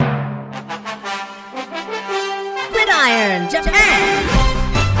Iron Japan.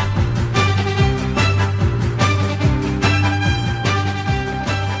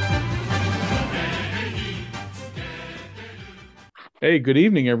 Hey, good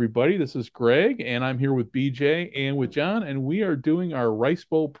evening, everybody. This is Greg, and I'm here with BJ and with John, and we are doing our Rice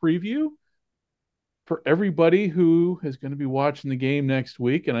Bowl preview for everybody who is going to be watching the game next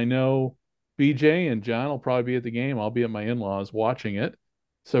week. And I know BJ and John will probably be at the game. I'll be at my in-laws watching it.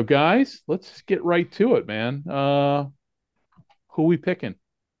 So, guys, let's get right to it, man. Who we picking?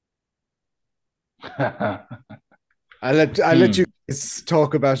 I'll let you Hmm. guys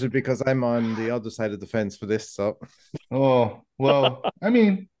talk about it because I'm on the other side of the fence for this. So Oh, well, I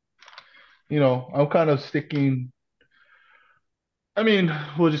mean, I'm kind of sticking. I mean,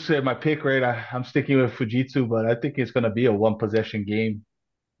 we'll just say my pick, right? I'm sticking with Fujitsu, but I think it's gonna be a one possession game.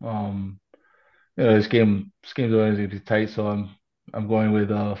 Um, this game's always gonna be tight, so I'm going with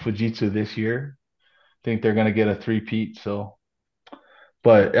Fujitsu this year. I think they're gonna get a three-peat, so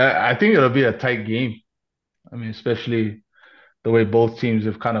but I think it'll be a tight game. I mean, especially the way both teams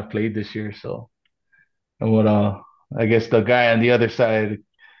have kind of played this year. So and what I guess the guy on the other side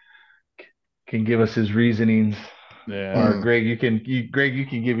can give us his reasonings. Or Yeah, mm, Greg, you can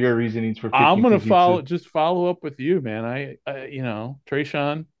give your reasonings for I'm picking gonna Fujitsu. follow up with you, man.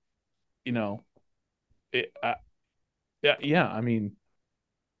 Trayshawn, you know, it, yeah, yeah. I mean,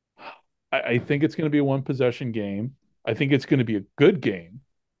 I think it's going to be a one possession game. I think it's going to be a good game,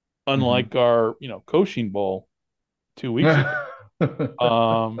 Hmm. unlike our, Koshing Bowl 2 weeks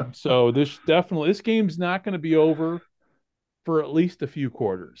ago. So this game's not going to be over for at least a few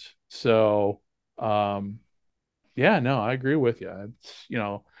quarters. So, um, yeah, no, I agree with you.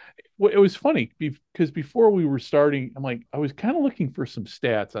 It was funny because before we were starting, I was kind of looking for some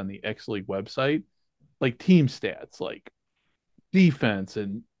stats on the X League website, like team stats, like defense,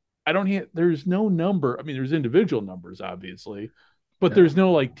 and I don't have there's no number. I mean, there's individual numbers, obviously, but Yeah. there's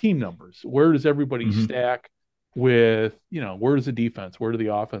no like team numbers. Where does everybody Hmm. stack with, where does the defense, where do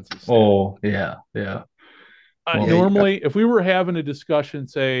the offenses stack? Oh, yeah, yeah. yeah, Well, Normally, if we were having a discussion,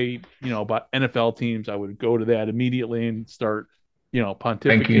 say, about NFL teams, I would go to that immediately and start,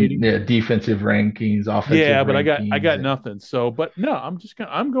 pontificating. defensive rankings, offensive Yeah, but I got rankings. nothing. So, but no,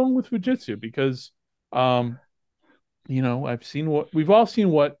 I'm going with Fujitsu because, um, I've seen what we've all seen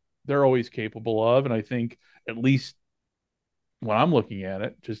what they're always capable of, and I think at least when I'm looking at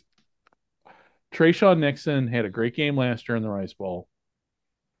it, just Trayshawn Nixon had a great game last year in the Rice Bowl.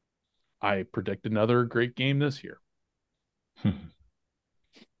 I predict another great game this year.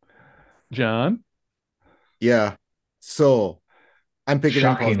 John, yeah. So I'm picking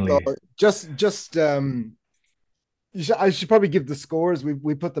impulse. So Shockingly. just I should probably give the scores.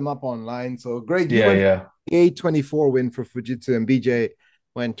 We put them up online. So Greg, you Yeah, went yeah. 8-24 win for Fujitsu, and BJ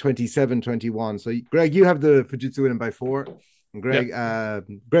went 27-21. So Greg, you have the Fujitsu winning by four. And yep.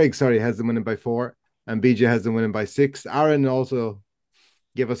 Greg, sorry, has them winning by four, and BJ has them winning by six. Aaron also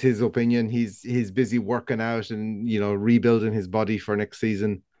give us his opinion. He's busy working out and rebuilding his body for next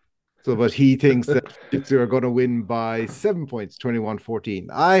season. So, but he thinks that Jiu-Jitsu are going to win by 7 points, 21-14.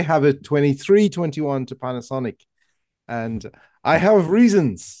 I have it 23-21 to Panasonic. And I have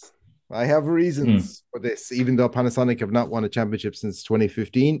reasons. I have Mm, reasons for this, even though Panasonic have not won a championship since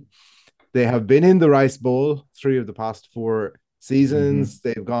 2015. They have been in the Rice Bowl 3 of the past 4 hmm. seasons.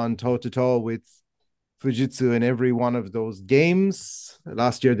 They've gone toe to toe with Fujitsu in every one of those games.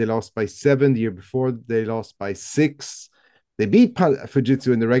 Last year they lost by 7. The year before they lost by 6. They beat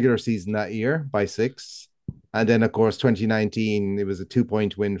Fujitsu in the regular season that year by 6. And then, of course, 2019, it was a 2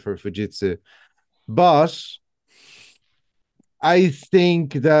 point win for Fujitsu. But I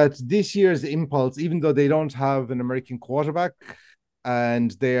think that this year's impulse, even though they don't have an American quarterback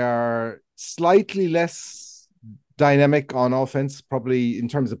and they are slightly less dynamic on offense, probably in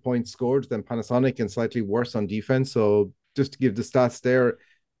terms of points scored than Panasonic, and slightly worse on defense. So just to give the stats there,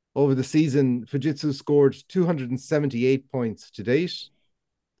 over the season, Fujitsu scored 278 points to date.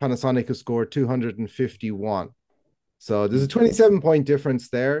 Panasonic has scored 251. So there's a 27-point difference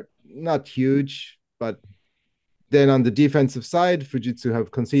there. Not huge, but then on the defensive side, Fujitsu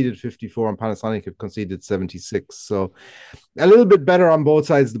have conceded 54 and Panasonic have conceded 76. So a little bit better on both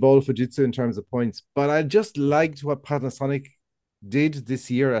sides of the ball, Fujitsu, in terms of points. But I just liked what Panasonic did this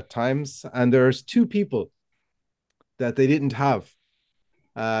year at times. And there's two people that they didn't have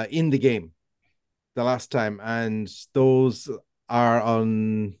in the game the last time. And those are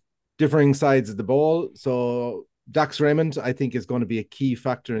on differing sides of the ball. So Dax Raymond, I think, is going to be a key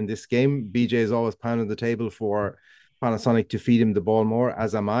factor in this game. BJ is always pounding the table for Panasonic to feed him the ball more,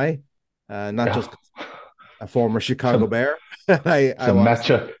 as am I. Not Yeah. just a former Chicago Some Bear. I want to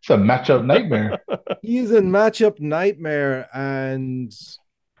say It's a matchup nightmare. he's a matchup nightmare, and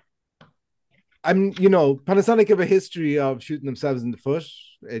Panasonic have a history of shooting themselves in the foot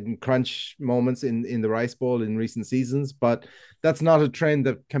in crunch moments in the Rice Bowl in recent seasons, but that's not a trend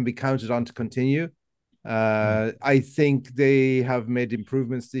that can be counted on to continue. I think they have made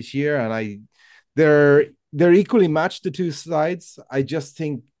improvements this year, and they're equally matched the two sides. I just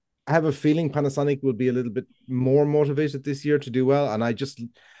think I have a feeling Panasonic will be a little bit more motivated this year to do well, and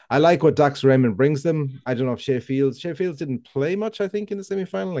I like what Dax Raymond brings them. I don't know if Shea Fields didn't play much, I think, in the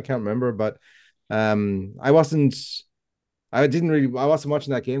semifinal. I can't remember, but I wasn't. I didn't really. I wasn't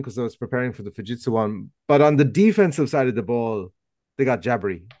watching that game because I was preparing for the Fujitsu one. But on the defensive side of the ball, they got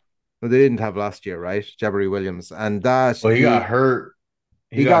Jabbery. Well, they didn't have last year, right? Jabbery Williams, and that Well, he got hurt.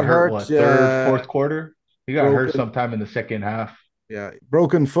 He he got got hurt hurt. what, third, fourth quarter? He got hurt Broken. sometime in the second half. Yeah,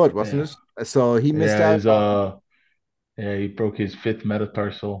 broken foot, wasn't Yeah. it? So he missed Yeah, out his on. yeah, he broke his fifth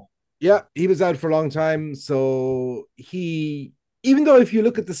metatarsal. Yeah, he was out for a long time. So even though if you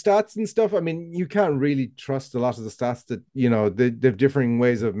look at the stats and stuff, I mean, you can't really trust a lot of the stats that, they've differing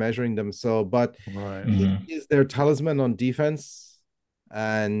ways of measuring them. So, but Right. he Mhm. is their talisman on defense.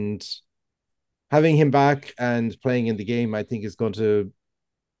 And having him back and playing in the game, I think is going to.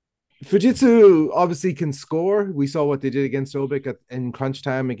 Fujitsu obviously can score. We saw what they did against Obik in crunch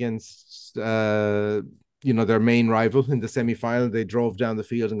time against their main rival in the semi-final. They drove down the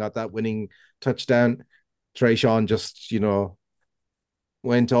field and got that winning touchdown. Trayshawn just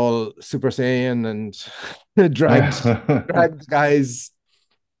went all Super Saiyan and dragged guys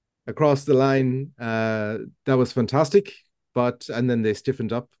across the line. That was fantastic. And then they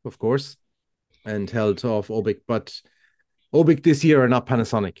stiffened up, of course, and held off Obik. But Obik this year are not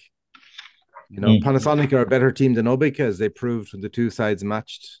Panasonic. Panasonic are a better team than Obik, as they proved when the two sides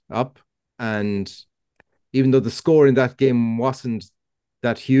matched up. And even though the score in that game wasn't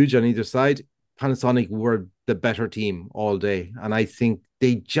that huge on either side, Panasonic were the better team all day. And I think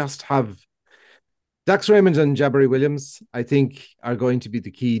they just have Dax Raymond and Jabari Williams, I think, are going to be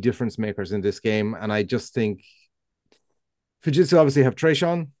the key difference makers in this game. And I just think Fujitsu obviously have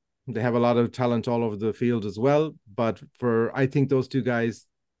Trayshawn. They have a lot of talent all over the field as well. But I think those two guys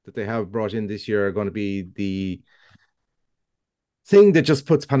that they have brought in this year are going to be the thing that just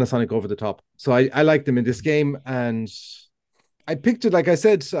puts Panasonic over the top. So I like them in this game, and I picked it. Like I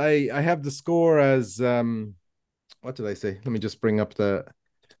said, I have the score as what did I say? Let me just bring up the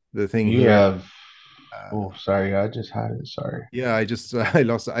thing You here. have Oh, sorry, I just had it. Sorry. Yeah, I just I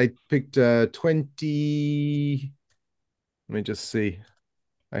lost. I picked 20. Let me just see.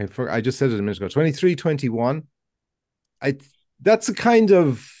 I just said it a minute ago. 23-21. I That's a kind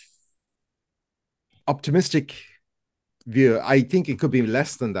of optimistic view. I think it could be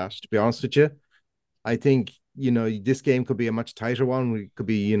less than that, to be honest with you. I think, this game could be a much tighter one. We could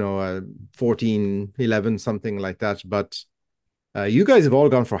be, a 14-11, something like that. But you guys have all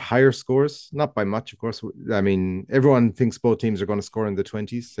gone for higher scores, not by much, of course. I mean, everyone thinks both teams are going to score in the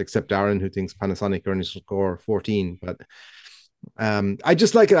 20s, except Aaron, who thinks Panasonic are going to score 14. But I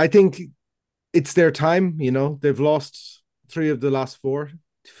just like it. I think it's their time. They've lost 3 of the last 4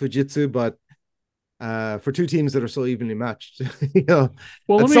 to Fujitsu, but for two teams that are so evenly matched, Well,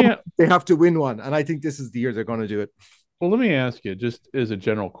 at some point they have to win one, and I think this is the year they're going to do it. let me ask you just as a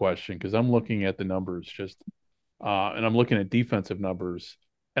general question, because I'm looking at the numbers and I'm looking at defensive numbers,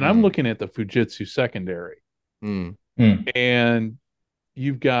 and I'm looking at the Fujitsu secondary, Mm. and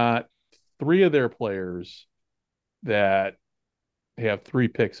you've got 3 of their players that have 3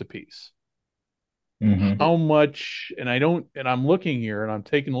 picks apiece. Mm-hmm. How much? And I'm looking here, and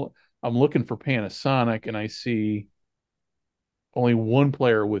I'm looking for Panasonic, and I see only one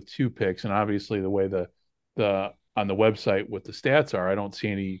player with 2 picks, and obviously the way the on the website what the stats are, I don't see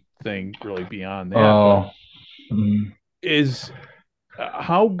anything really beyond that. But Oh, mm. is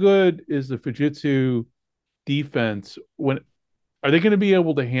how good is the Fujitsu defense? When are they going to be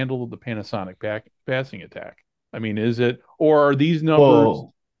able to handle the Panasonic passing attack? I mean, is it, or are these numbers?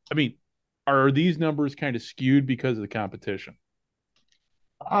 Well, I mean, are these numbers kind of skewed because of the competition?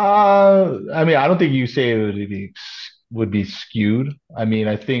 I mean, I don't think you say it would be skewed. I mean,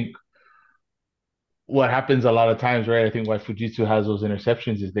 I think what happens a lot of times, right? I think why Fujitsu has those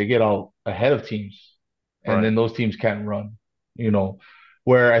interceptions is they get all ahead of teams, and Right. then those teams can't run. You know,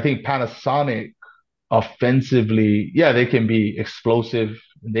 where I think Panasonic offensively, yeah, they can be explosive.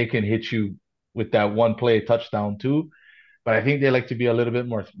 They can hit you with that one play touchdown too. But I think they like to be a little bit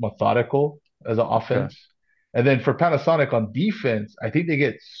more methodical as an Okay. offense. And then for Panasonic on defense, I think they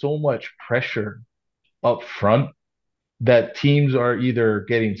get so much pressure up front that teams are either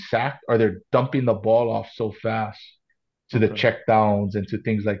getting sacked or they're dumping the ball off so fast to the Okay. check downs and to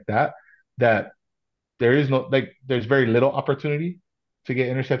things like that that there is no like there's very little opportunity to get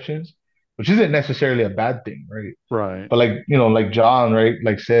interceptions, which isn't necessarily a bad thing, right? Right. But like, like John, right,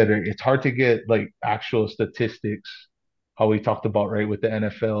 like said, right, it's hard to get like actual statistics, how we talked about, right, with the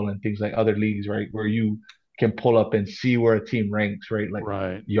NFL and things like other leagues, right, where you can pull up and see where a team ranks, right, like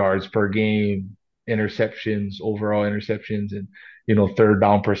Right. yards per game, interceptions, overall interceptions, and third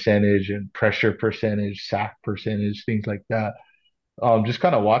down percentage and pressure percentage, sack percentage, things like that. Just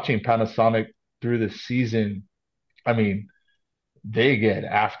kind of watching Panasonic through the season. I mean, they get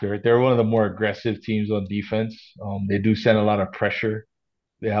after it. They're one of the more aggressive teams on defense. They do send a lot of pressure.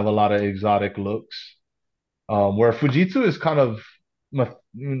 They have a lot of exotic looks. Where Fujitsu is kind of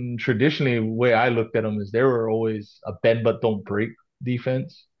traditionally, the way I looked at them is they were always a bend but don't break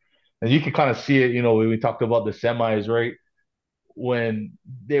defense. And you can kind of see it, when we talked about the semis, right? When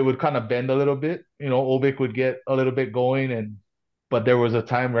they would kind of bend a little bit, Obik would get a little bit going, but there was a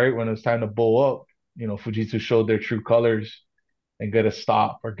time, right, when it was time to bow up, Fujitsu showed their true colors and get a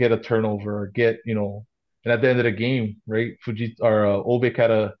stop or get a turnover or and at the end of the game, right, Obik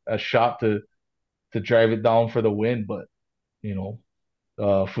had a shot to drive it down for the win, but you know,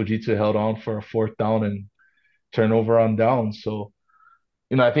 Fujitsu held on for a fourth down and turnover on down. So,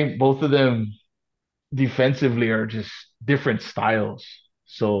 I think both of them defensively are just different styles.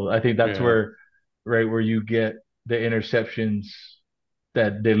 So I think that's Yeah. where, right, where you get the interceptions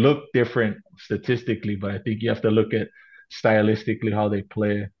that they look different statistically, but I think you have to look at stylistically how they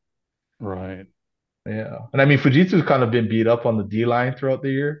play. Right. Yeah. And I mean, Fujitsu's kind of been beat up on the D line throughout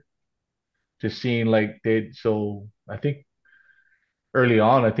the year. Just seeing like so I think early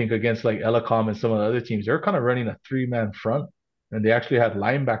on, I think against like Elecom and some of the other teams, they're kind of running a three-man front. And they actually had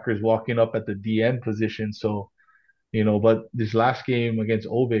linebackers walking up at the DN position. So, but this last game against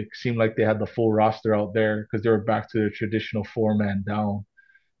Obik seemed like they had the full roster out there because they were back to their traditional four-man down.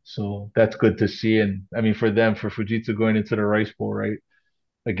 So that's good to see. And I mean, for them, for Fujitsu going into the Rice Bowl, right,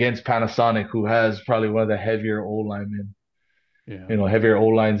 against Panasonic, who has probably one of the heavier O linemen, Yeah. heavier O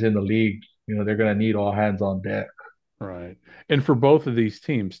lines in the league, they're going to need all hands on deck. Right. And for both of these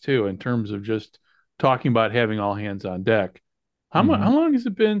teams too, in terms of just talking about having all hands on deck, how Hmm. long has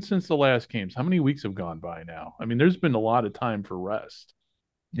it been since the last games? How many weeks have gone by now? I mean, there's been a lot of time for rest.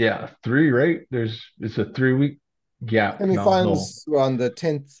 Yeah, three, right? It's a 3 week gap now. No, Semifinals were on the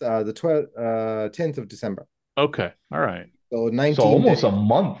 10th, the 12th, 10th of December. Okay. All right. So so 19 almost a days.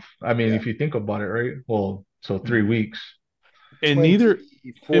 month. I mean, Yeah. if you think about it, right? Well, so three Mhm. weeks. And neither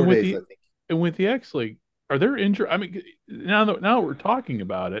 24 and with days, I the think. and with the X League, are there injury? I mean, now we're talking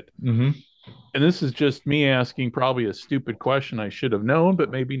about it, Hmm. and this is just me asking probably a stupid question I should have known, but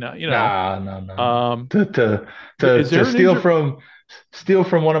maybe not. Nah, no, no, no. Um, To is to there an steal injury?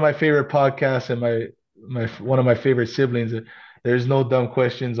 from one of my favorite podcasts and my one of my favorite siblings. There's no dumb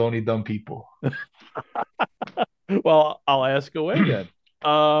questions, only dumb people. Well, I'll ask away then.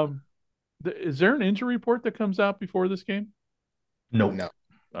 Um, is there an injury report that comes out before this game? Nope. No.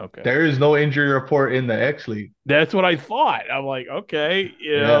 Okay. There is no injury report in the X League. That's what I thought. I'm like, okay,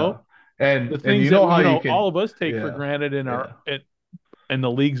 Yeah. the And things you that know how you all can, of us take for yeah, granted in yeah, in the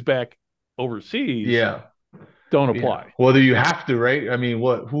leagues back overseas yeah, don't yeah. apply. Whether you have to, right? I mean,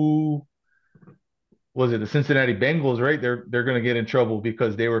 who was it? The Cincinnati Bengals, right? They're gonna get in trouble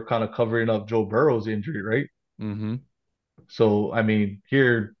because they were kind of covering up Joe Burrow's injury, right? Hmm. So I mean,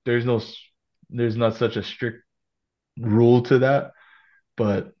 here there's not such a strict rule to that,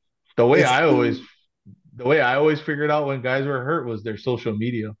 but the way It's I always been, the way I always figured out when guys were hurt was their social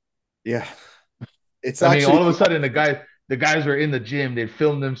media. yeah, it's I mean, actually all of a the sudden opposite. the guys were in the gym, they'd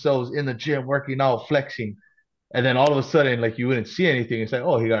film themselves in the gym working out, flexing, and then all of a sudden, like you wouldn't see anything. It's like,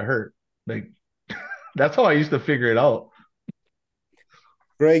 oh, he got hurt. Like that's how I used to figure it out.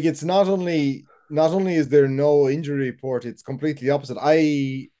 Greg, it's not only is there no injury report, it's completely opposite.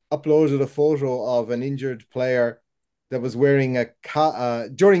 I uploaded a photo of an injured player that was wearing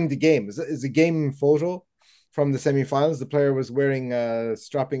during the game. It's a game photo from the semifinals. The player was wearing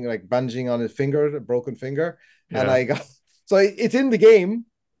strapping like bandaging on his finger, a broken finger, and Yeah. I got so it's in the game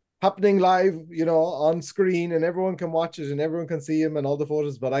happening live, on screen, and everyone can watch it and everyone can see him and all the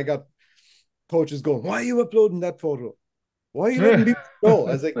photos. But I got coaches going, "Why are you uploading that photo? Why are you letting people know?"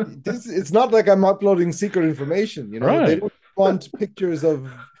 I was like, this, it's not like I'm uploading secret information. They Right. don't want pictures of,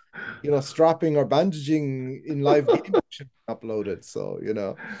 strapping or bandaging in live game action uploaded. So,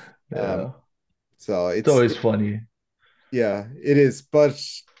 um, Yeah, so it's always funny. yeah, it is. But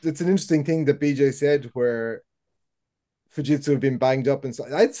it's an interesting thing that BJ said where Fujitsu have been banged up, and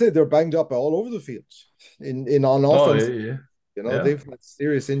I'd say they're banged up all over the field in on Oh offense. yeah, yeah, They've had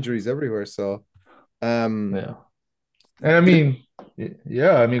serious injuries everywhere. So, um, yeah. And I mean,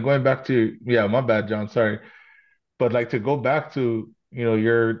 yeah, I mean, going back to, yeah, my bad, John, sorry. But like to go back to,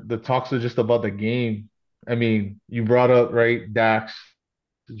 your the talks are just about the game. I mean, you brought up, right, Dax,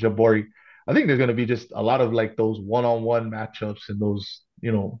 Jabari. I think there's going to be just a lot of like those one-on-one matchups and those,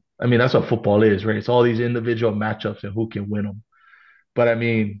 I mean, that's what football is, right? It's all these individual matchups and who can win them. But I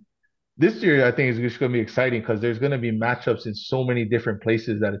mean, this year I think is just going to be exciting because there's going to be matchups in so many different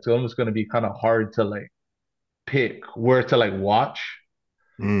places that it's almost going to be kind of hard to like pick where to like watch.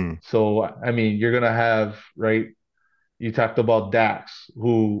 mm, So I mean, you're gonna have, right. You talked about Dax,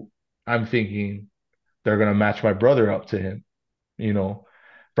 who I'm thinking they're gonna match my brother up to him. You know,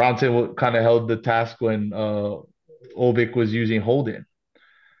 Bronson kind of held the task when Obik was using Holden,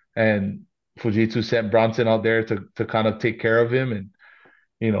 and Fujitsu sent Bronson out there to kind of take care of him. And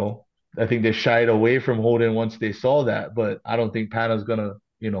you know, I think they shied away from Holden once they saw that, but I don't think Pana's gonna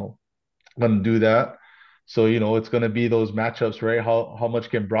do that. So, it's gonna be those matchups, right? How much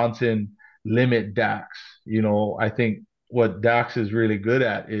can Bronson limit Dax? I think what Dax is really good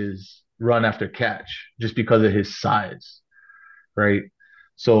at is run after catch just because of his size, right?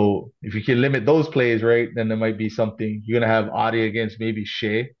 So if you can limit those plays, right, then there might be something. You're gonna have Adi against maybe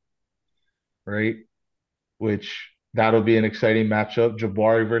Shea, right? Which that'll be an exciting matchup.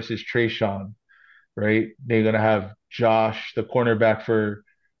 Jabari versus Trayshawn, right? They're gonna have Josh, the cornerback for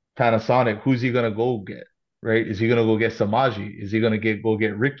Panasonic. Who's he gonna go get? Right? Is he gonna go get Samaji? Is he gonna go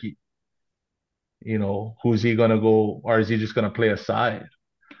get Ricky? Who's he gonna go, or is he just gonna play aside?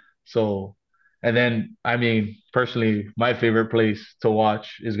 So, and then I mean, personally, my favorite place to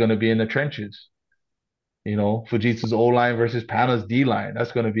watch is gonna be in the trenches. Fujitsu's O line versus Pana's D line.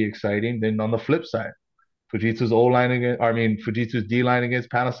 That's gonna be exciting. Then on the flip side, Fujitsu's O line against, I mean, Fujitsu's D line against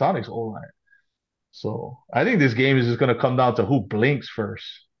Panasonic's O line. So I think this game is just gonna come down to who blinks first.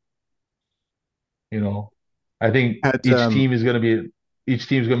 You know, I think had each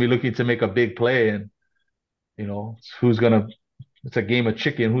team's gonna be looking to make a big play, and it's a game of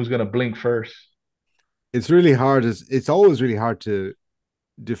chicken. Who's gonna blink first? it's really hard. It's always really hard to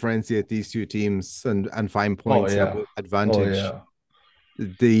differentiate these two teams and find Oh points of yeah, oh advantage. yeah,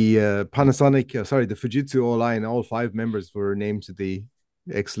 The the Fujitsu O line, all five members were named to the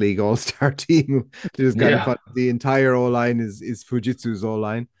X League All Star team. It is kind of yeah, fun. The entire O line is Fujitsu's O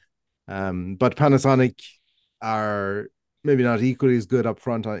line. But Panasonic are maybe not equally as good up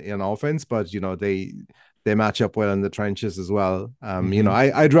front in offense, but they match up well in the trenches as well. hmm,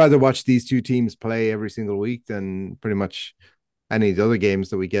 I'd rather watch these two teams play every single week than pretty much any of the other games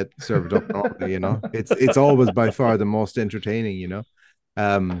that we get served up normally. It's always by far the most entertaining.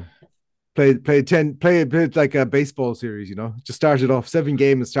 Um, play it like a baseball series. Just started off 7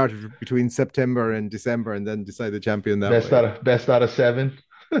 games, started between September and December, and then decide the champion that way. best out of seven.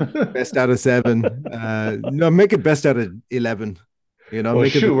 Best out of 7. No, make it best out of 11. Well,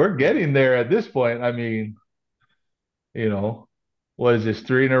 Make it shoot, we're getting there at this point. I mean, you know, what is this,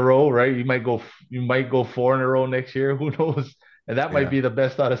 3 in a row, right? You might go 4 in a row next year. Who knows? And that might yeah. be the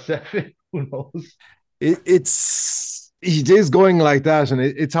best out of seven. Who knows? It is going like that, and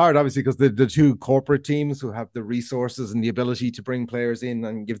it's hard obviously because the two corporate teams who have the resources and the ability to bring players in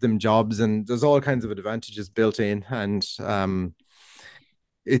and give them jobs, and there's all kinds of advantages built in, and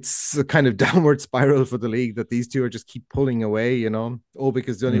it's a kind of downward spiral for the league that these two are just keep pulling away. Obik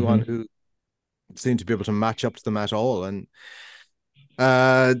is the only one Hmm. who seemed to be able to match up to them at all, and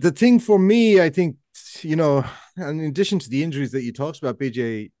the thing for me, I think, in addition to the injuries that you talked about,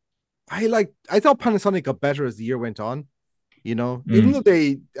 BJ, I thought Panasonic got better as the year went on. Even though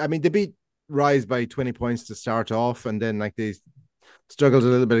Mm. they beat Rise by 20 points to start off, and then like they struggled a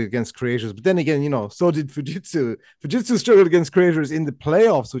little bit against Creators. But then again, so did Fujitsu. Fujitsu struggled against Creators in the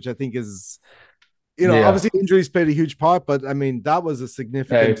playoffs, which I think is, Yeah. obviously injuries played a huge part, but I mean that was a Hey,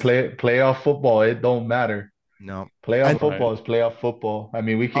 significant playoff football, it don't matter. no. And Playoff Right. football is playoff football. I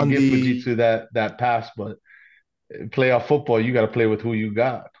mean, we can on give the Fujitsu that pass, but playoff football, you got to play with who you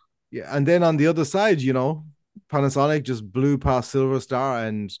got. Yeah, and then on the other side, Panasonic just blew past Silver Star,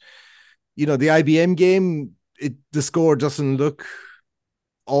 and the IBM game, the score doesn't look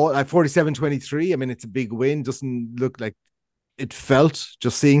all like 47-23. I mean, it's a big win, doesn't look like it felt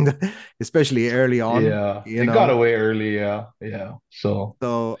just seeing that, especially early on, Yeah, they got away early. Yeah, yeah. So,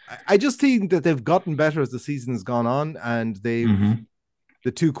 So I just think that they've gotten better as the season has gone on, and hmm,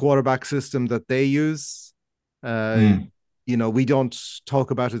 the two quarterback system that they use. Uh, mm. we don't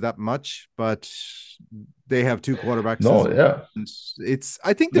talk about it that much, but they have two quarterbacks No, as yeah, and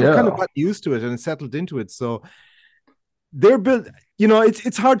I think they've kind of yeah. got used to it and settled into it. So they're built. You know,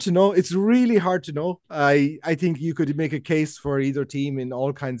 it's hard to know. It's really hard to know. I think you could make a case for either team in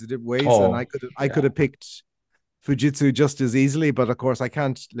all kinds of different ways, and Oh, I could yeah. have picked Fujitsu just as easily, but of course I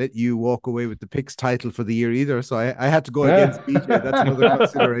can't let you walk away with the picks title for the year either. So I had to go against BJ. That's another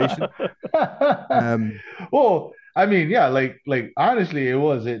consideration. Um, Well, I mean, yeah, like honestly,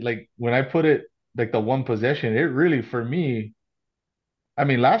 it like when I put it like the one possession, it really for me, I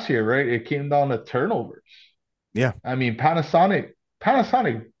mean, last year, right? It came down to turnovers. yeah. I mean, Panasonic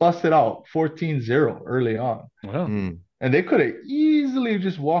busted out 14-0 early on. Well, Mm, And they could have easily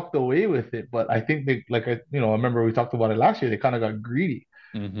just walked away with it, but I think they like I remember we talked about it last year. They kind of got greedy.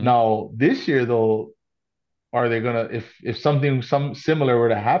 mm-hmm. Now this year though, are they gonna if something some similar were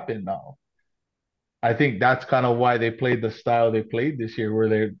to happen now? I think that's kind of why they played the style they played this year, where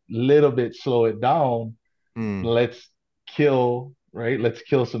they're a little bit slow it down. mm, Let's kill, right? Let's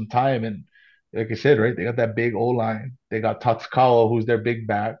kill some time. And like I said, right, they got that big O line. They got Tatsukawa, who's their big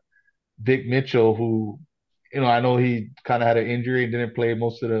back. Vic Mitchell, who, I know he kind of had an injury and didn't play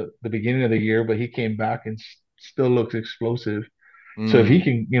most of the beginning of the year, but he came back and still looks explosive. So if he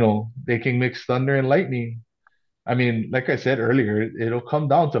mm. can, they can mix thunder and lightning. I mean, like I said earlier, it'll come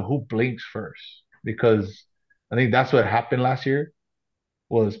down to who blinks first because I think that's what happened last year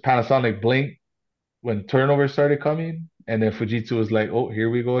was Panasonic blinked when turnovers started coming, and then Fujitsu was like, "Oh, here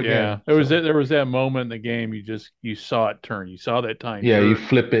we go Yeah, again." So there was that moment in the game you saw it turn. You saw that time yeah, you turn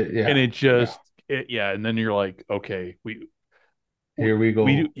flip it. and Yeah, it yeah. just yeah, and then you're like, okay, Here we go.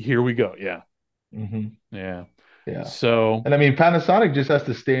 here we go. Yeah. Hmm. Yeah. Yeah. So, And I mean, Panasonic just has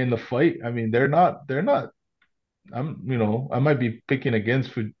to stay in the fight. I mean, they're not. I might be picking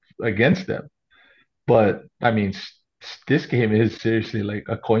against them, but I mean, this game is seriously like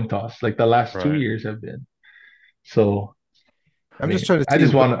a coin toss, like the last two right. years have been. So, I I'm just mean, trying to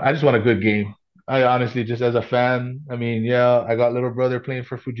see what. I just want a good game. I honestly, just as a fan, I mean, yeah, I got little brother playing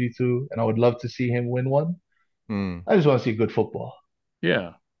for Fujitsu, and I would love to see him win one. Hmm. I just want to see good football.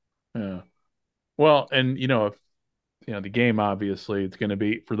 Yeah. Yeah. Well, and if the game obviously it's going to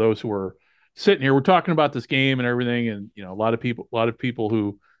be for those who are sitting here we're talking about this game and everything and a lot of people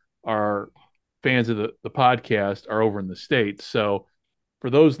who are fans of the podcast are over in the States. So for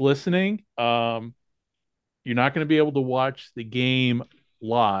those listening, you're not going to be able to watch the game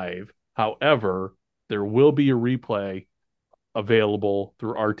live. However, there will be a replay available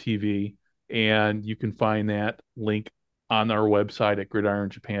through RTV, and you can find that link on our website at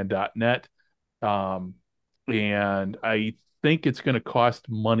gridironjapan.net. Um, and I think it's going to cost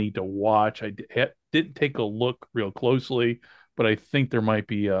money to watch. Didn't take a look real closely, but I think there might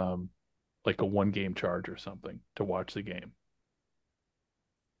be like a one game charge or something to watch the game.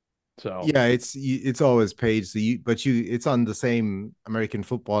 So Yeah, it's always paid. So it's on the same American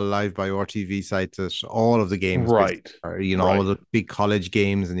Football Live by RTV site that all of the games basically right, are. All right. the big college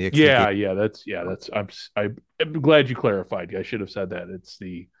games and the extra games. That's I'm glad you clarified. I should have said that. It's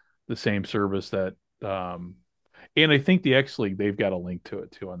the same service that and I think the X League they've got a link to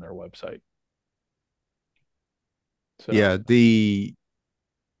it too on their website. Yeah, So the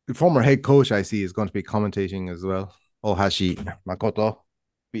former head coach I see is going to be commentating as well. Ohashi Makoto,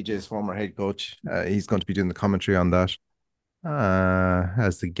 BJ's former head coach. He's going to be doing the commentary on that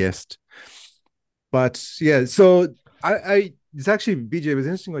as the guest. But yeah, so I it's actually BJ, it was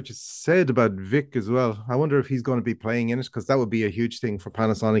interesting what you said about Vic as well. I wonder if he's going to be playing in it because that would be a huge thing for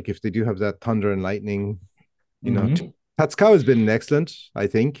Panasonic if they do have that thunder and lightning. You know, Hmm. Tatsukawa has been excellent, I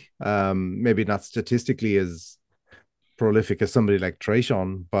think. Maybe not statistically as prolific as somebody like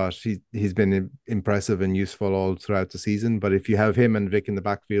Trayshawn, but he's been impressive and useful all throughout the season. But if you have him and Vic in the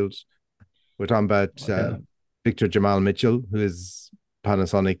backfield, we're talking about Yeah. Victor Jamal Mitchell, who is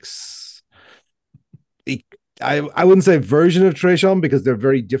Panasonic's. I wouldn't say version of Trayshawn because they're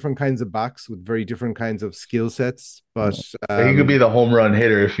very different kinds of backs with very different kinds of skill sets. But But he could be the home run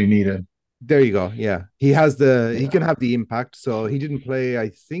hitter if you need him. there you go. Yeah, he Yeah. can have the impact. So he didn't play, I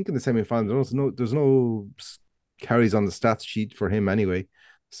think, in the semifinals. There's no carries on the stats sheet for him anyway.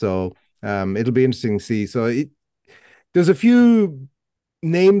 So it'll be interesting to see. So there's a few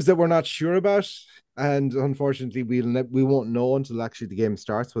names that we're not sure about, and unfortunately, we won't know until actually the game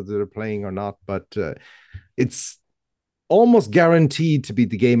starts whether they're playing or not. But it's almost guaranteed to be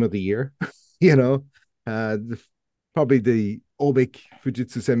the game of the year. you know, probably the Obik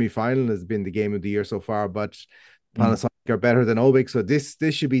Fujitsu semifinal has been the game of the year so far, but Mm. Panasonic are better than Obik. So this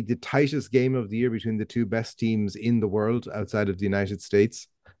should be the tightest game of the year between the two best teams in the world outside of the United States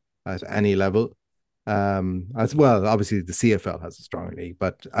at any level. As well, obviously the CFL has a strong league,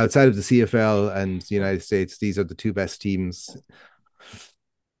 but outside of the CFL and the United States, these are the two best teams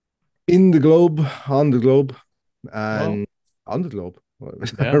in the globe, on the globe. Well, and on the globe,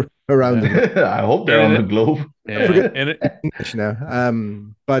 yeah, around the globe. yeah, I hope they're on the and globe. I yeah, forget and it, English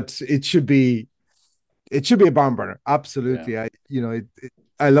now. But it should be a barn burner. yeah, Absolutely.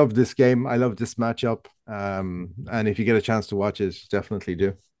 I love this game. I love this matchup. And if you get a chance to watch it, definitely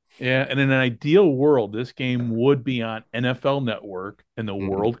do. yeah. And in an ideal world, this game would be on NFL Network, and the Mm.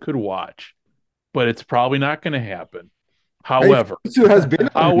 world could watch. But it's probably not going to happen. Hey, However, Fujitsu has been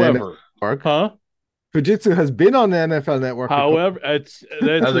on an NFL however, network. huh? Fujitsu has been on the NFL network a couple. However, it's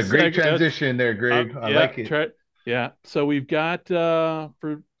That that's was a a great seg that's transition there, Greg. I yeah, like it. try yeah. So we've got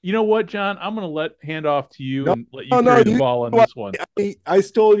for you know what, John? I'm gonna let hand off to you No, and let you no, no. carry the ball on this one. I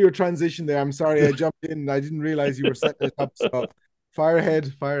stole your transition there. I'm sorry. I jumped in. I didn't realize you were setting it up. So fire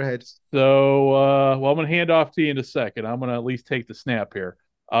ahead, fire ahead. So well, I'm gonna hand off to you in a second. I'm gonna at least take the snap here.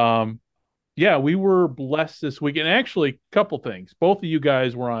 Um, yeah, we were blessed this week, and actually, a couple things. Both of you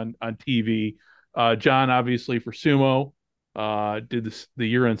guys were on TV. John, obviously for sumo, did the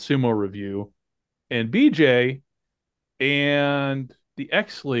year-end sumo review, and BJ and the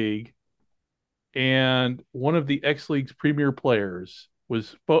X League, and one of the X League's premier players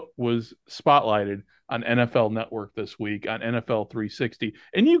was spotlighted on NFL Network this week on NFL 360.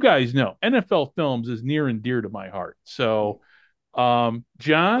 And you guys know NFL Films is near and dear to my heart. So, John,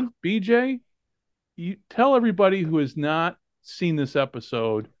 BJ, you tell everybody who has not seen this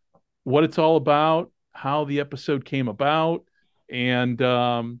episode what it's all about, how the episode came about, and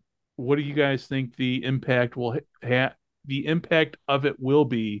what do you guys think the impact of it will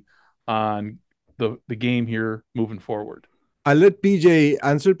be on the game here moving forward? I let BJ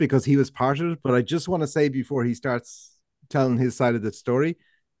answer it because he was part of it, but I just want to say before he starts telling his side of the story,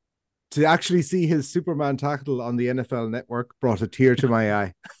 to actually see his Superman tackle on the NFL Network brought a tear to my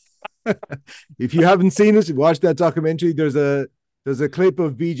eye. If you haven't seen it, watch that documentary. There's a clip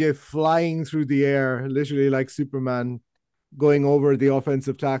of BJ flying through the air, literally like Superman, going over the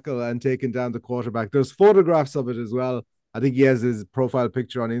offensive tackle and taking down the quarterback. There's photographs of it as well. I think he has his profile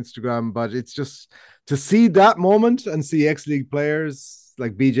picture on Instagram, but it's just to see that moment and see X League players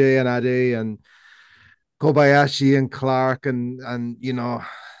like BJ and Ade and Kobayashi and Clark and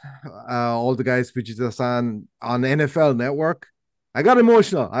all the guys Fujita-san on NFL Network. I got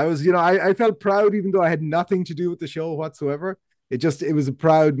emotional. I felt proud even though I had nothing to do with the show whatsoever. It was a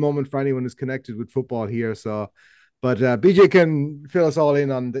proud moment for anyone who's connected with football here. So, but BJ can fill us all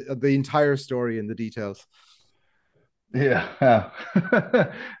in on the entire story and the details. Yeah.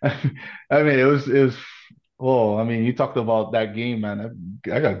 I mean, it was. Well, I mean, you talked about that game, man.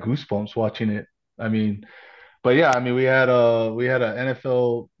 I got goosebumps watching it. I mean, but yeah, I mean, we had a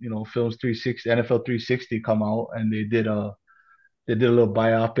NFL, Films 360, NFL 360 come out, and they did a little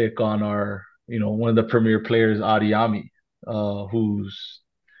biopic on our, one of the premier players, Adeyemi, who's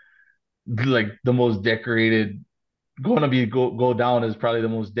like the most decorated, going to be go down as probably the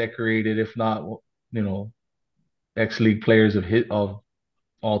most decorated, if not, you know, X League players of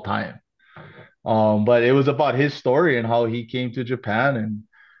all time. But it was about his story and how he came to Japan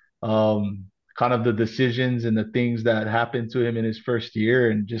and kind of the decisions and the things that happened to him in his first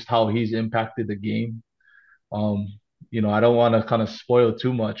year and just how he's impacted the game. Um, I don't want to kind of spoil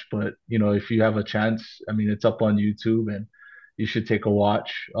too much, but if you have a chance, I mean, it's up on YouTube and you should take a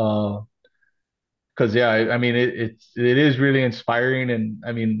watch. Because yeah, I mean, it is really inspiring, and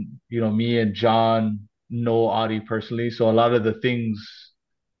I mean, me and John know Adi personally, so a lot of the things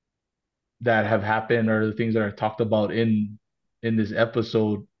that have happened or the things that are talked about in this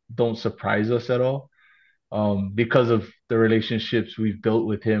episode don't surprise us at all, because of the relationships we've built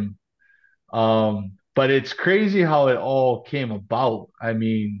with him. But it's crazy how it all came about. I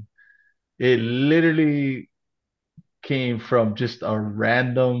mean, it literally came from just a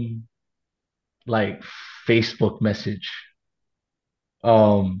random like Facebook message.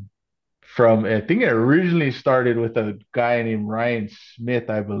 Um, from I think it originally started with a guy named Ryan Smith,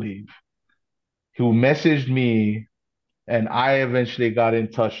 I believe, who messaged me, and I eventually got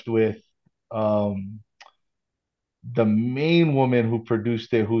in touch with um the main woman who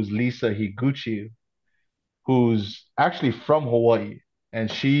produced it, who's Lisa Higuchi, who's actually from Hawaii, and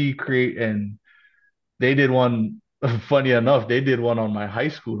they did one. Funny enough, they did one on my high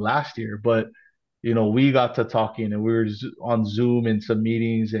school last year, but we got to talking and we were on Zoom in some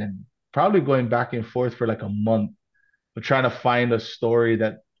meetings and probably going back and forth for like a month, but trying to find a story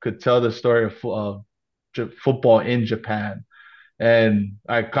that could tell the story of football in Japan. And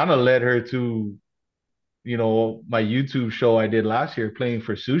I kind of led her to, my YouTube show I did last year playing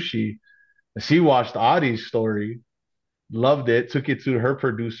for sushi. She watched Adi's story, loved it, took it to her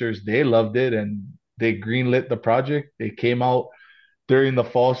producers. They loved it and they greenlit the project. They came out during the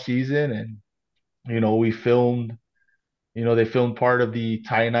fall season and we filmed. They filmed part of the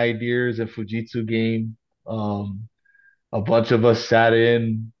Tainai Deers and Fujitsu game. Um, a bunch of us sat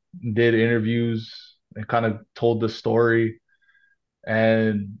in, did interviews, and kind of told the story,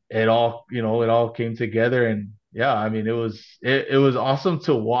 and it all came together. And yeah, I mean, it was awesome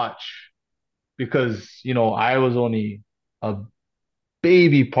to watch because I was only a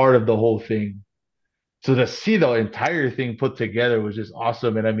baby part of the whole thing. So to see the entire thing put together was just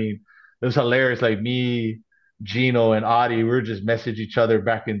awesome. And I mean, it was hilarious. Like me, Gino, and Adi, we were just message each other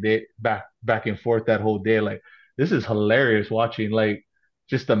back and forth that whole day. Like, this is hilarious watching like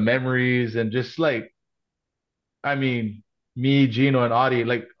just the memories and just like, I mean, me, Gino, and Adi,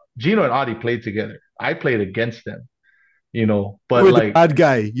 like Gino and Adi played together. I played against them, You but were the like bad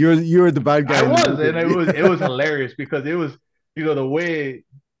guy. You're the bad guy I in the was, and it movie. was it was hilarious because it was, the way,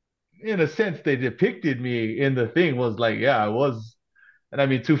 in a sense, they depicted me in the thing was like, yeah, I was, and I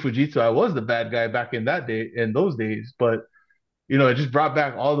mean, to Fujitsu, I was the bad guy back in those days. But it just brought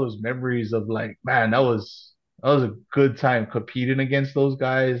back all those memories of like, man, that was a good time competing against those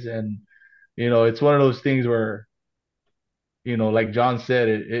guys. And it's one of those things where, like John said,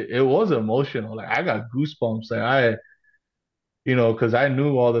 it was emotional. Like I got goosebumps. Like because I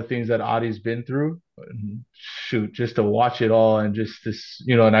knew all the things that Adi's been through. And shoot, just to watch it all and just this,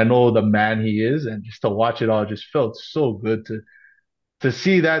 and I know the man he is, and just to watch it all just felt so good to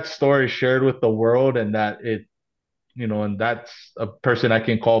see that story shared with the world, and that and that's a person I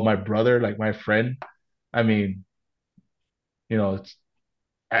can call my brother, like my friend. I mean, it's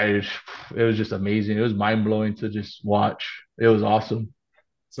I it was just amazing. It was mind blowing to just watch. It was awesome.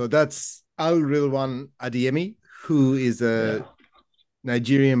 So that's Al-Rilwan Adeyemi, who is a Yeah,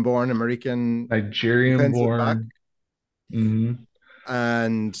 Nigerian-born American Nigerian defensive back. born. Hmm.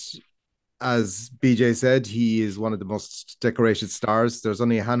 And as BJ said, he is one of the most decorated stars. There's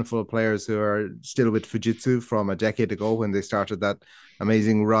only a handful of players who are still with Fujitsu from a decade ago when they started that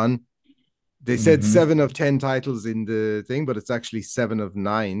amazing run. They said Hmm. 7 of 10 titles in the thing, but it's actually 7 of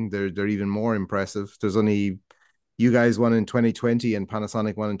 9. They're even more impressive. There's only you guys won in 2020 and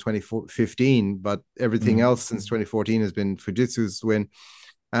Panasonic won in 2015, but everything else since 2014 has been Fujitsu's win.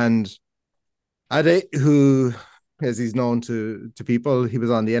 And Ade, who, as he's known to people, he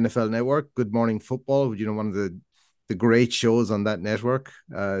was on the NFL Network, Good Morning Football, one of the great shows on that network,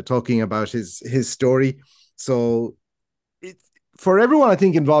 talking about his story. So it, for everyone, I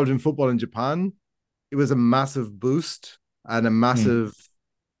think, involved in football in Japan, it was a massive boost and a Hmm. massive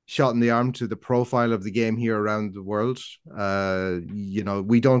shot in the arm to the profile of the game here around the world.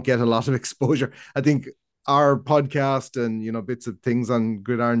 We don't get a lot of exposure. I think our podcast and bits of things on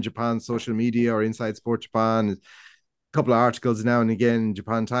Gridiron Japan social media or Inside Sport Japan, a couple of articles now and again in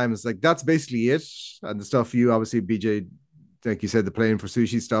Japan Times, like that's basically it. And the stuff you obviously BJ, like you said, the playing for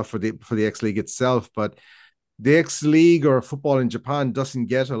sushi stuff for the X League itself, but the X League or football in Japan doesn't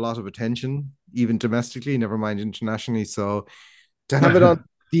get a lot of attention, even domestically, never mind internationally. So to have it on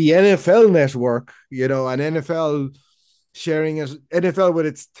the NFL network, an NFL sharing it, NFL with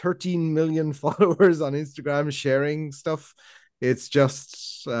its 13 million followers on Instagram sharing stuff, it's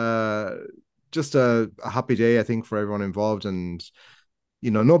just a happy day, I think, for everyone involved. And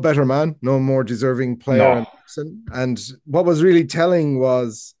no better man, no more deserving player No. and person. And what was really telling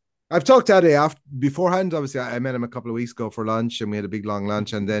was I've talked to Ade after beforehand. Obviously, I met him a couple of weeks ago for lunch, and we had a big long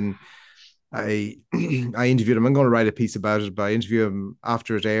lunch. And then I I interviewed him. I'm going to write a piece about it, but I interviewed him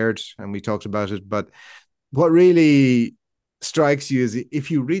after it aired, and we talked about it. But what really strikes you is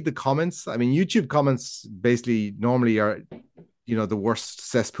if you read the comments. I mean, YouTube comments basically normally are the worst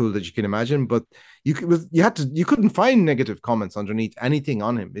cesspool that you can imagine, but you couldn't find negative comments underneath anything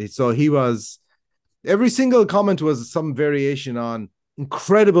on him. So he was every single comment was some variation on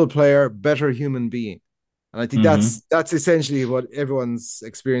incredible player, better human being. And I think Hmm. that's essentially what everyone's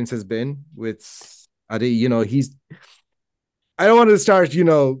experience has been with Adi. He's I don't want to start,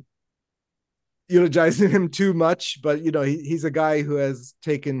 eulogizing him too much, but he's a guy who has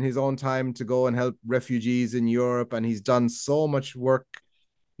taken his own time to go and help refugees in Europe, and he's done so much work.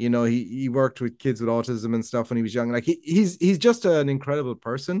 He worked with kids with autism and stuff when he was young. Like he's just an incredible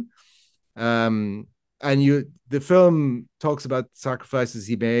person. Um, and the film talks about sacrifices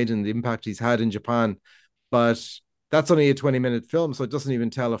he made and the impact he's had in Japan, but that's only a 20-minute film, so it doesn't even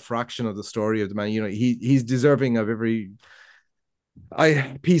tell a fraction of the story of the man. He's deserving of every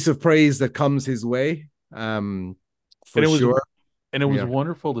piece of praise that comes his way. And For it was sure. and it was Yeah.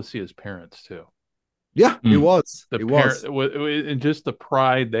 wonderful to see his parents too. Yeah, it Mm. was. The It was. parent and just the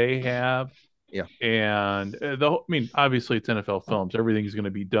pride they have, Yeah. and I mean, obviously it's NFL films, everything's going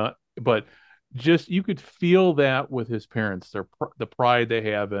to be done, but just you could feel that with his parents, the pride they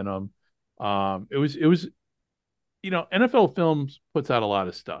have in him. It was NFL Films puts out a lot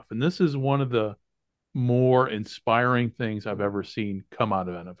of stuff, and this is one of the more inspiring things I've ever seen come out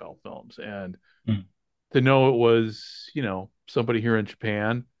of NFL Films. And Mm. to know it was, somebody here in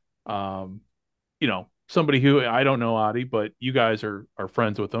Japan, somebody who I don't know Adi, but you guys are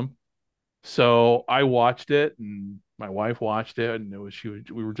friends with him. So I watched it, and my wife watched it, and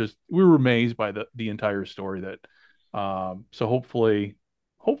we were amazed by the entire story. So hopefully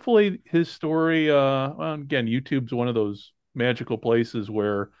his story. Well, again, YouTube's one of those magical places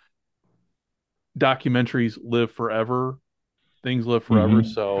where documentaries live forever, things live forever. Hmm.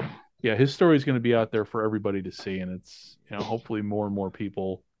 So yeah, his story is going to be out there for everybody to see, and it's hopefully more and more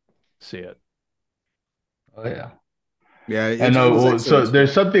people see it. Oh yeah. Yeah, And it was so excellent.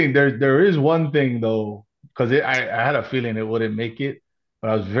 there's something there is one thing though, because I had a feeling it wouldn't make it, but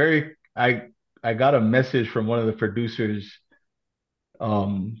I got a message from one of the producers,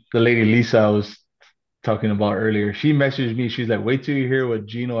 the lady Lisa I was talking about earlier. She messaged me. She's like, "Wait till you hear what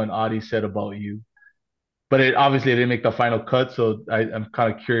Gino and Adi said about you." But it obviously didn't make the final cut, so I'm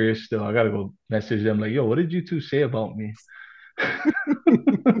kind of curious still. I gotta go message them like, "Yo, what did you two say about me?"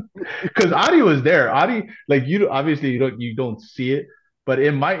 Because Adi was there. Adi, like you, obviously you don't see it, but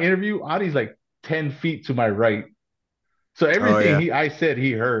in my interview, Adi's like 10 feet to my right. So Oh everything yeah. I said,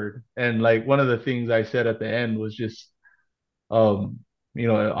 he heard. And like one of the things I said at the end was just, um,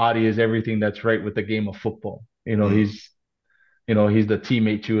 Adi is everything that's right with the game of football. Mm. He's the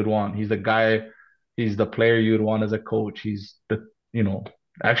teammate you would want. He's the guy. He's the player you would want as a coach. He's the, you know,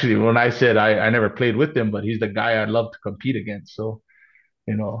 actually when I said I never played with him, but he's the guy I'd love to compete against. So,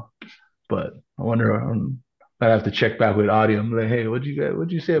 you know. But I wonder. I'd have to check back with Adi. I'm like, hey, what'd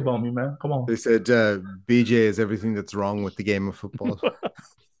you say about me, man? Come on. They said BJ is everything that's wrong with the game of football.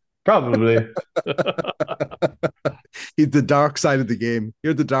 Probably. He's the dark side of the game.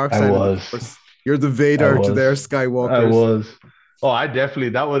 You're the dark I side of the was. force. You're the I Vader to was. their I Skywalkers. was. Oh, I definitely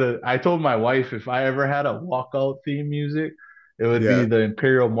that would have. I told my wife if I ever had a walkout theme music, it would be Yeah. the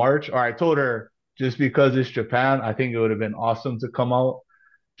Imperial March. Or I told her just because it's Japan, I think it would have been awesome to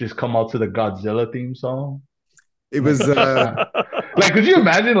just come out to the Godzilla theme song. It Like was it's like could you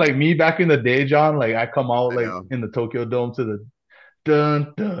imagine like me back in the day, John? Like I come out I like know. in the Tokyo Dome to the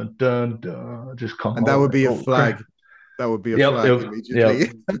dun dun dun dun, just come And that out would like be a oh crap. flag. That would be a Yep, flag yep, yep,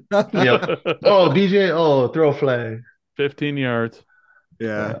 immediately. yep. Oh, BJ, oh, throw a flag. 15 yards.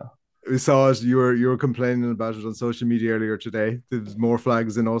 Yeah. Yeah. We saw it. You were complaining about it on social media earlier today. There's more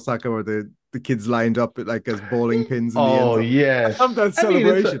flags in Osaka where the kids lined up like as bowling pins in the end Oh zone. I yes. love that I mean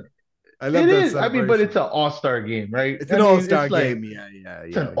celebration. I love it that is. I mean, but it's celebration. an all-star game, right? It's I an mean, all-star it's like game. Yeah, yeah,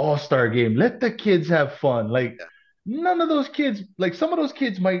 it's an yeah, all-star game. Let the kids have fun. Like yeah, none of those kids, like some of those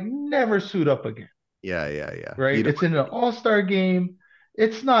kids might never suit up again, yeah, yeah, yeah. You right? know It's what in I an mean? all-star game.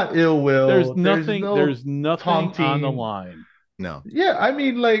 It's not ill There's will. There's nothing. no There's nothing on the taunting. line. No. Yeah, I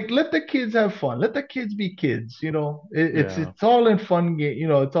mean, like let the kids have fun. Let the kids be kids. It's Yeah. it's all in fun game.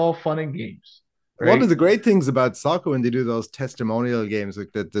 It's all fun and games, One of right? the great things about soccer when they do those testimonial games,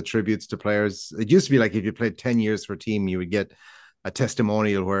 like the tributes to players, it used to be like if you played 10 years for a team, you would get a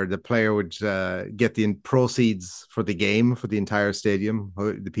testimonial where the player would get the proceeds for the game for the entire stadium,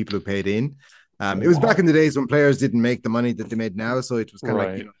 the people who paid in. Oh It was back in wow. the days when players didn't make the money that they made now, so it was kind of like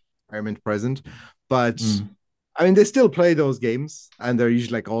Right. retirement present. But Mm. I mean, they still play those games, and they're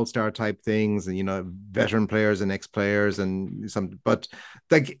usually like all-star type things, and veteran players and ex-players and some. But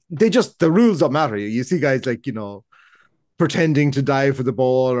like, the rules don't matter. You see guys like pretending to dive for the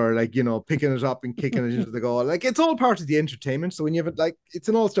ball or like picking it up and kicking it into the goal. Like it's all part of the entertainment. So when you have it, like it's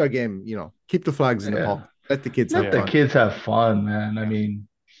an all-star game, keep the flags in the Yeah. pocket, let the kids have Let the Yeah. fun. kids have fun, man. I Yeah, mean,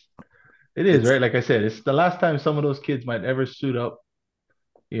 it is, it's right? Like I said, it's the last time some of those kids might ever suit up,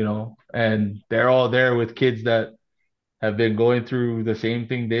 and they're all there with kids that have been going through the same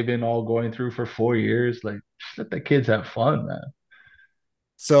thing they've been all going through for 4 years. Like, just let the kids have fun, man.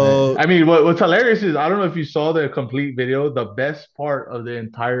 so I mean, what's hilarious is I don't know if you saw the complete video. The best part of the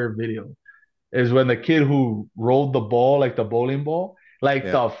entire video is when the kid who rolled the ball, like the bowling ball, like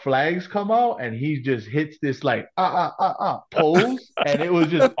yeah. the flags come out and he just hits this like pose, and it was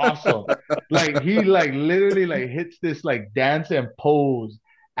just awesome. Like he like literally like hits this like dance and pose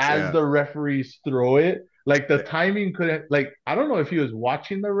as Yeah, the referees throw it. Like the yeah. timing couldn't like I don't know if he was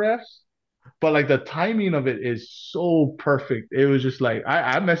watching the refs, but like the timing of it is so perfect. It was just like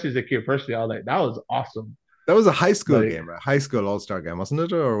I messaged the kid personally. I was like, that was awesome. That was a high school Like game, right? High school all-star game, wasn't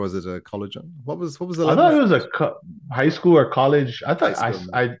it? Or was it a college one? What was the I level thought of it was high school or college. I high thought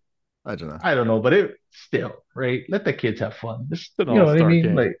school? Maybe. I don't know. I don't know, but it still right. Let the kids have fun. Just It's an you know what I all-star mean?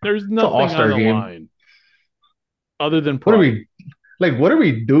 game. Like There's it's an nothing all on star the game. line other than What are pride. we Like, what are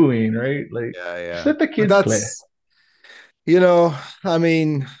we doing, right? Like, Yeah, just yeah. let the But kids play. that's, you know, I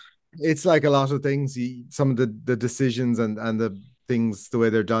mean, it's like a lot of things. Some of the decisions and the things, the way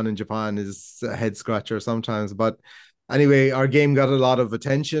they're done in Japan is a head scratcher sometimes. But anyway, our game got a lot of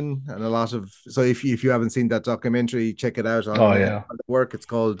attention and a lot of. So if you haven't seen that documentary, check it out Oh on yeah, the work. It's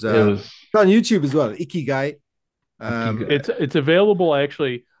called it was it's on YouTube as well. Ikigai. Ikigai. It's available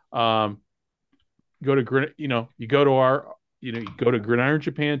actually. Um, go to you go to our you go to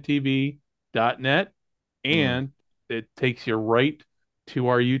gridironjapantv.net Mm, and it takes you right to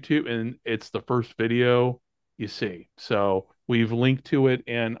our YouTube and it's the first video you see. So we've linked to it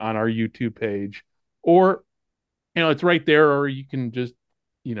and on our YouTube page, or it's right there, or you can just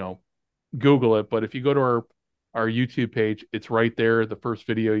you know Google it. But if you go to our YouTube page, it's right there. The first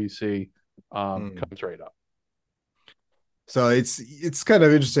video you see mm. comes right up. So it's kind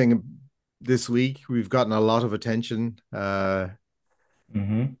of interesting. This week we've gotten a lot of attention. Hmm.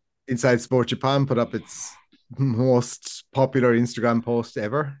 Inside Sport Japan put up its most popular Instagram post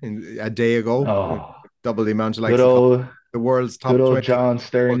ever a day ago. Oh, Double the amount of good likes he got. old, The world's good top old 20. John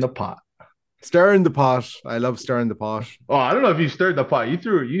stirring the pot. Stirring the pot. I love stirring the pot. Oh, I don't know if you stirred the pot. You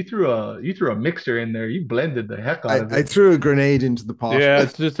threw a mixer in there. You blended the heck out of I it. threw a grenade into the pot. Yeah,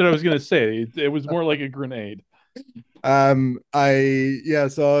 it's just what I was gonna say. It was more like a grenade. So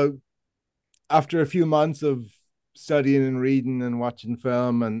after a few months of studying and reading and watching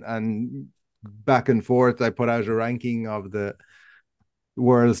film and back and forth, I put out a ranking of the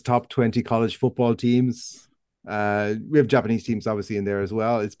world's top 20 college football teams. We have Japanese teams obviously in there as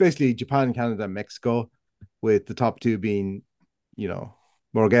well. It's basically Japan, Canada, Mexico, with the top two being,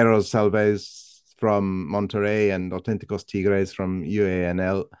 Morgueros Salves from Monterrey and Auténticos Tigres from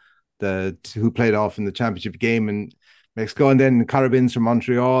UANL, who played off in the championship game in Mexico, and then Carabins from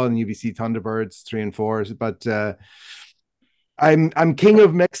Montreal and UBC Thunderbirds 3 and 4. But I'm king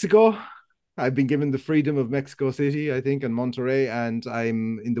of Mexico. I've been given the freedom of Mexico City, I think, and Monterrey, and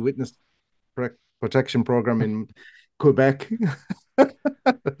I'm in the witness protection program in Quebec.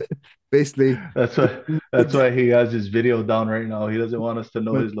 Basically, That's why that's why he has his video down right now. He doesn't want us to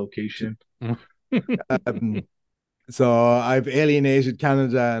know his location. um, so I've alienated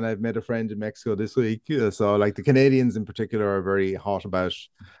Canada and I've made a friend in Mexico this week. So like the Canadians in particular are very hot about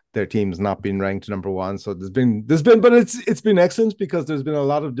their teams not being ranked number one. So but it's been excellent because there's been a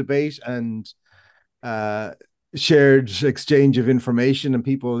lot of debate and uh, shared exchange of information, and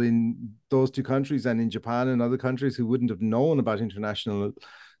people in those two countries and in Japan and other countries who wouldn't have known about international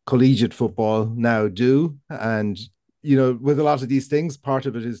collegiate football now do. And with a lot of these things, part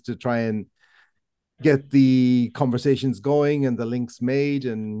of it is to try and get the conversations going and the links made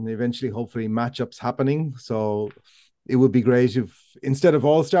and eventually hopefully matchups happening. So it would be great if instead of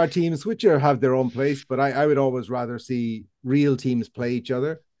all-star teams, which have their own place, but I would always rather see real teams play each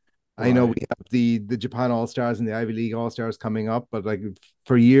other. I know we Right. have the Japan All Stars and the Ivy League All Stars coming up, but like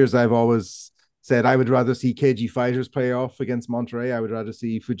for years I've always said I would rather see KG Fighters play off against Monterrey. I would rather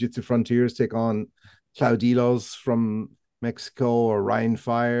see Fujitsu Frontiers take on Claudilos from Mexico, or Ryan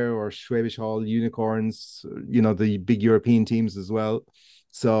Fire or Schwäbisch Hall Unicorns, the big European teams as well.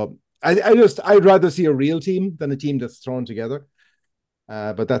 So I'd rather see a real team than a team that's thrown together.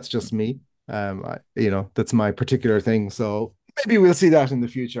 But that's just me. That's my particular thing. So maybe we'll see that in the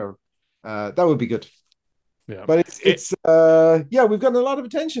future. That would be good. Yeah. But it's It, it's yeah, we've gotten a lot of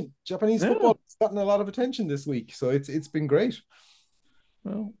attention. Japanese yeah. football has gotten a lot of attention this week, so it's been great.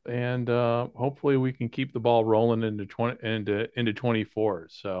 Well, and hopefully we can keep the ball rolling into 24.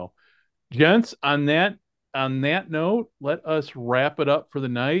 So, gents, on that note, let us wrap it up for the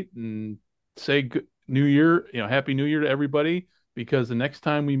night and say good New Year, Happy New Year to everybody, because the next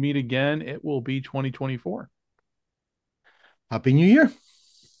time we meet again, it will be 2024. Happy New Year.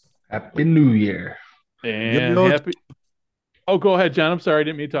 Happy New Year. Yo And yo, happy. Oh, go ahead, John. I'm sorry, I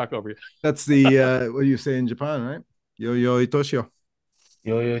didn't mean to talk over you. that's the what do you say in Japan, right? Yo yo itoshio.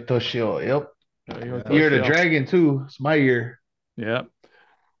 Yo yo Toshio. Yep. Yeah. Year of the Toshio. Dragon too. It's my year. Yeah.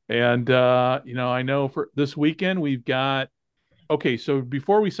 And I know for this weekend we've got okay, so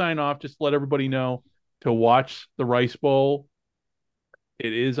before we sign off, just let everybody know to watch the Rice Bowl.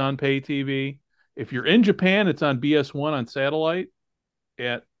 It is on pay TV. If you're in Japan, it's on BS1 on satellite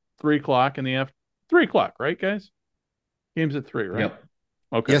at 3 o'clock in the after 3 o'clock, right, guys? Game's at 3, right? Yep.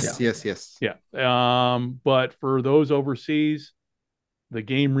 Okay. Yes, Yeah. yes, yes. Yeah. But for those overseas, the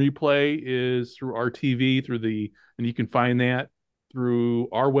game replay is through our TV, and you can find that through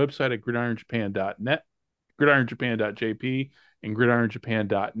our website at gridironjapan.net, gridironjapan.jp, and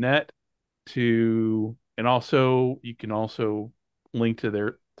gridironjapan.net and also you can also link to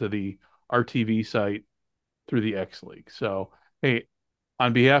the RTV site through the X League. So, hey,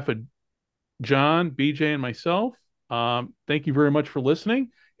 on behalf of John, BJ, and myself, thank you very much for listening.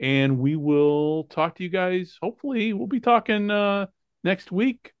 And we will talk to you guys. Hopefully, we'll be talking next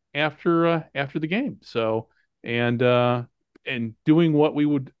week after the game. So, and and doing what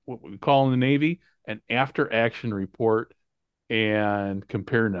we call in the Navy an after action report and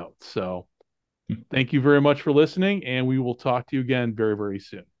compare notes. So, thank you very much for listening, and we will talk to you again very, very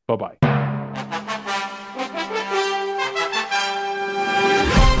soon. Bye bye.